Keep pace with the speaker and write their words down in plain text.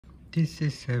This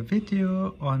is a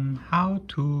video on how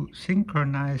to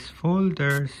synchronize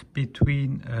folders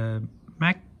between a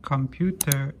Mac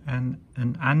computer and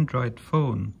an Android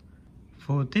phone.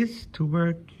 For this to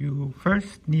work, you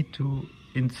first need to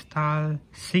install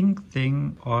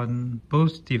syncthing on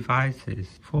both devices.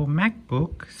 For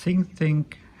MacBook, syncthing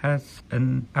has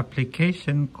an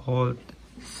application called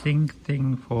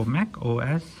syncthing for Mac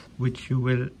OS, which you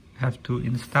will have to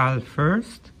install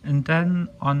first, and then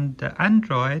on the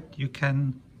Android you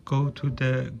can go to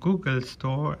the Google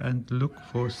Store and look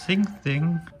for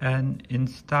syncthing and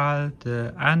install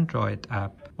the Android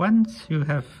app. Once you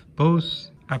have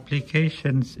both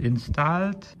applications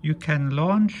installed, you can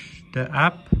launch the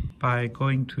app by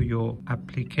going to your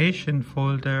application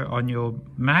folder on your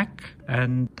Mac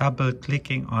and double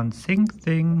clicking on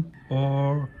syncthing,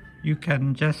 or you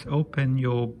can just open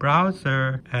your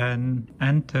browser and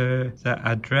enter the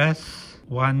address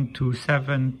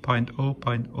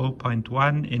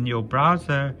 127.0.0.1 in your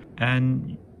browser,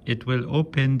 and it will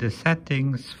open the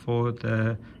settings for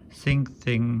the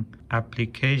syncthing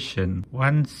application.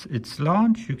 Once it's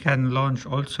launched, you can launch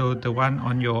also the one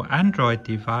on your Android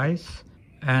device.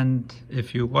 And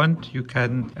if you want, you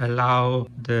can allow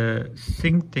the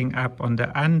syncthing app on the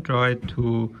Android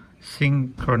to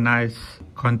synchronize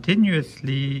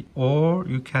continuously, or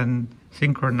you can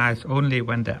synchronize only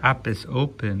when the app is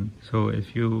open. So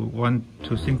if you want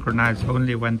to synchronize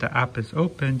only when the app is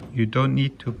open, you don't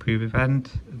need to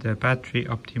prevent the battery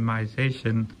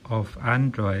optimization of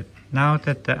Android. Now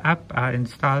that the app are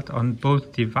installed on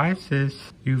both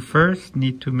devices, you first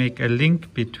need to make a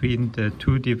link between the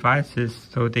two devices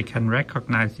so they can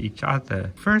recognize each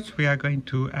other. First, we are going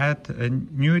to add a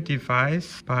new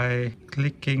device by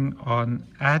clicking on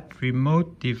Add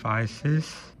Remote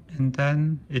Devices, and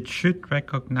then it should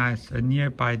recognize a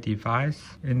nearby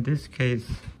device. In this case,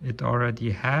 it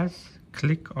already has.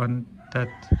 Click on that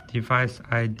device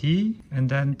ID and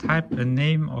then type the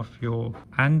name of your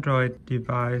Android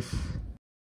device,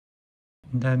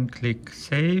 and then click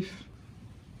Save,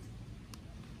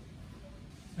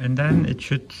 and then it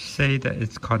should say that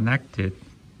it's connected.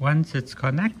 Once it's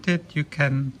connected, you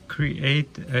can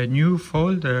create a new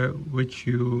folder which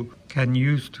you can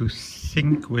use to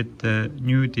sync with the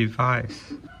new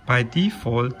device. By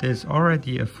default, there's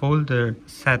already a folder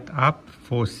set up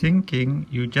for syncing.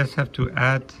 You just have to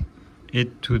add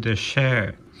it to the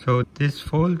share. So this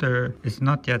folder is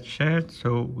not yet shared,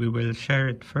 so we will share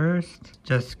it first.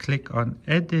 Just click on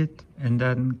Edit and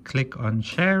then click on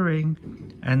Sharing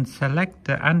and select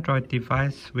the Android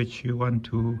device which you want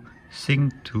to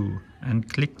sync to and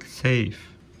click Save.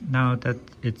 Now that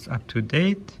it's up to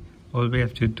date, all we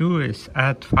have to do is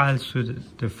add files to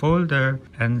the folder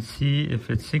and see if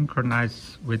it's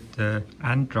synchronized with the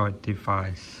Android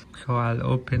device. So I'll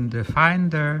open the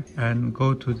Finder and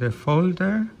go to the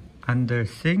folder under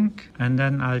Sync, and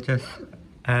then I'll just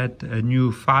add a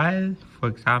new file. For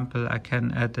example, I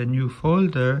can add a new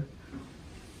folder,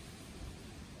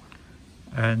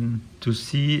 and to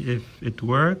see if it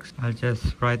works, I'll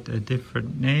just write a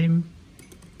different name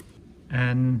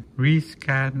and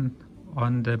rescan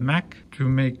on the Mac to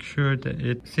make sure that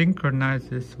it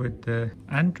synchronizes with the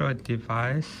Android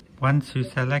device. Once you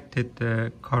selected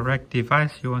the correct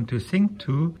device you want to sync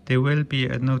to, there will be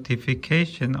a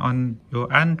notification on your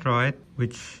Android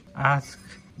which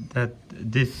asks that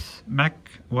this Mac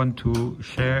want to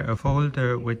share a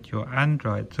folder with your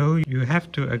Android. So you have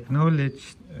to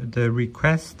acknowledge the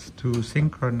request to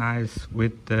synchronize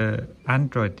with the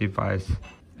Android device.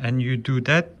 And you do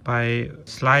that by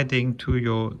sliding to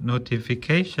your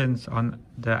notifications on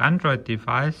the Android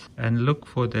device and look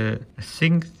for the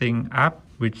syncthing app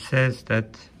which says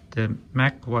that the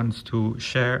Mac wants to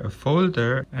share a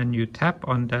folder, and you tap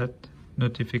on that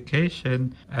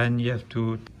notification and you have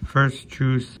to first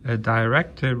choose a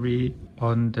directory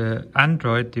on the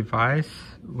Android device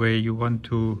where you want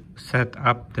to set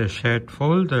up the shared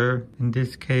folder. In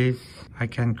this case, I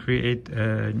can create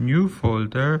a new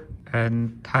folder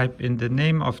and type in the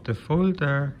name of the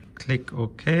folder, click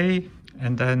OK,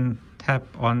 and then tap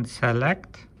on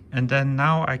Select. And then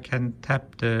now I can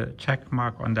tap the check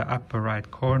mark on the upper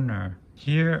right corner.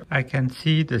 Here I can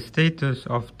see the status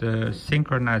of the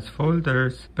synchronized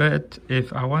folders, but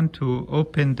if I want to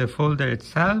open the folder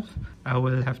itself, I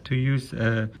will have to use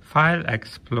a file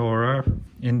explorer.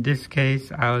 In this case,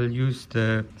 I'll use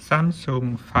the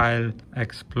Samsung File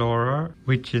Explorer,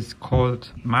 which is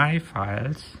called My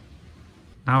Files.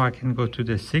 Now I can go to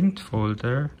the synced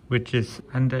folder, which is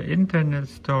under internal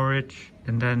storage,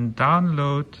 and then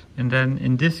download. And then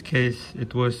in this case,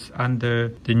 it was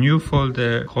under the new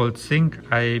folder called sync.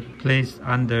 I placed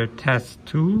under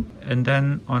test2 and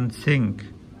then on sync.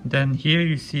 Then here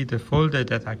you see the folder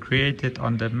that I created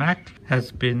on the Mac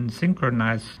has been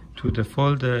synchronized to the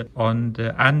folder on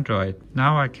the Android.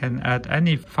 Now I can add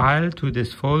any file to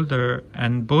this folder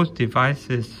and both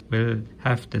devices will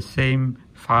have the same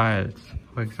files.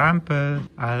 For example,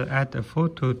 I'll add a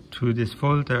photo to this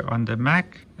folder on the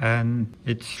Mac and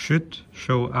it should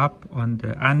show up on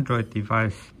the Android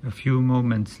device a few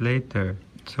moments later.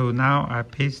 So now I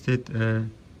pasted a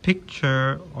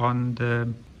picture on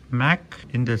the Mac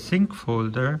in the sync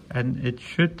folder and it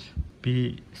should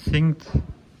be synced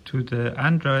to the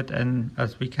Android, and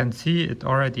as we can see it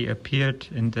already appeared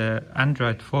in the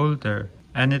Android folder.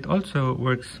 And it also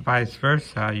works vice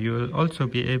versa. You will also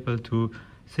be able to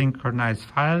synchronize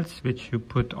files which you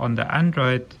put on the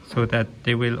Android so that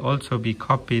they will also be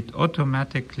copied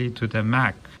automatically to the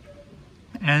Mac.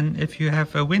 And if you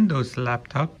have a Windows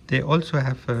laptop, they also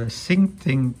have a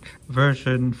syncthing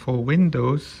version for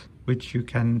Windows, which you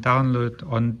can download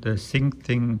on the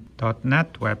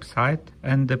syncthing.net website.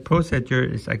 And the procedure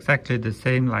is exactly the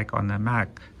same like on a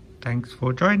Mac. Thanks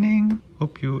for joining.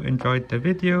 Hope you enjoyed the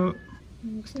video.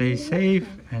 Stay safe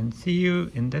and see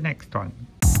you in the next one.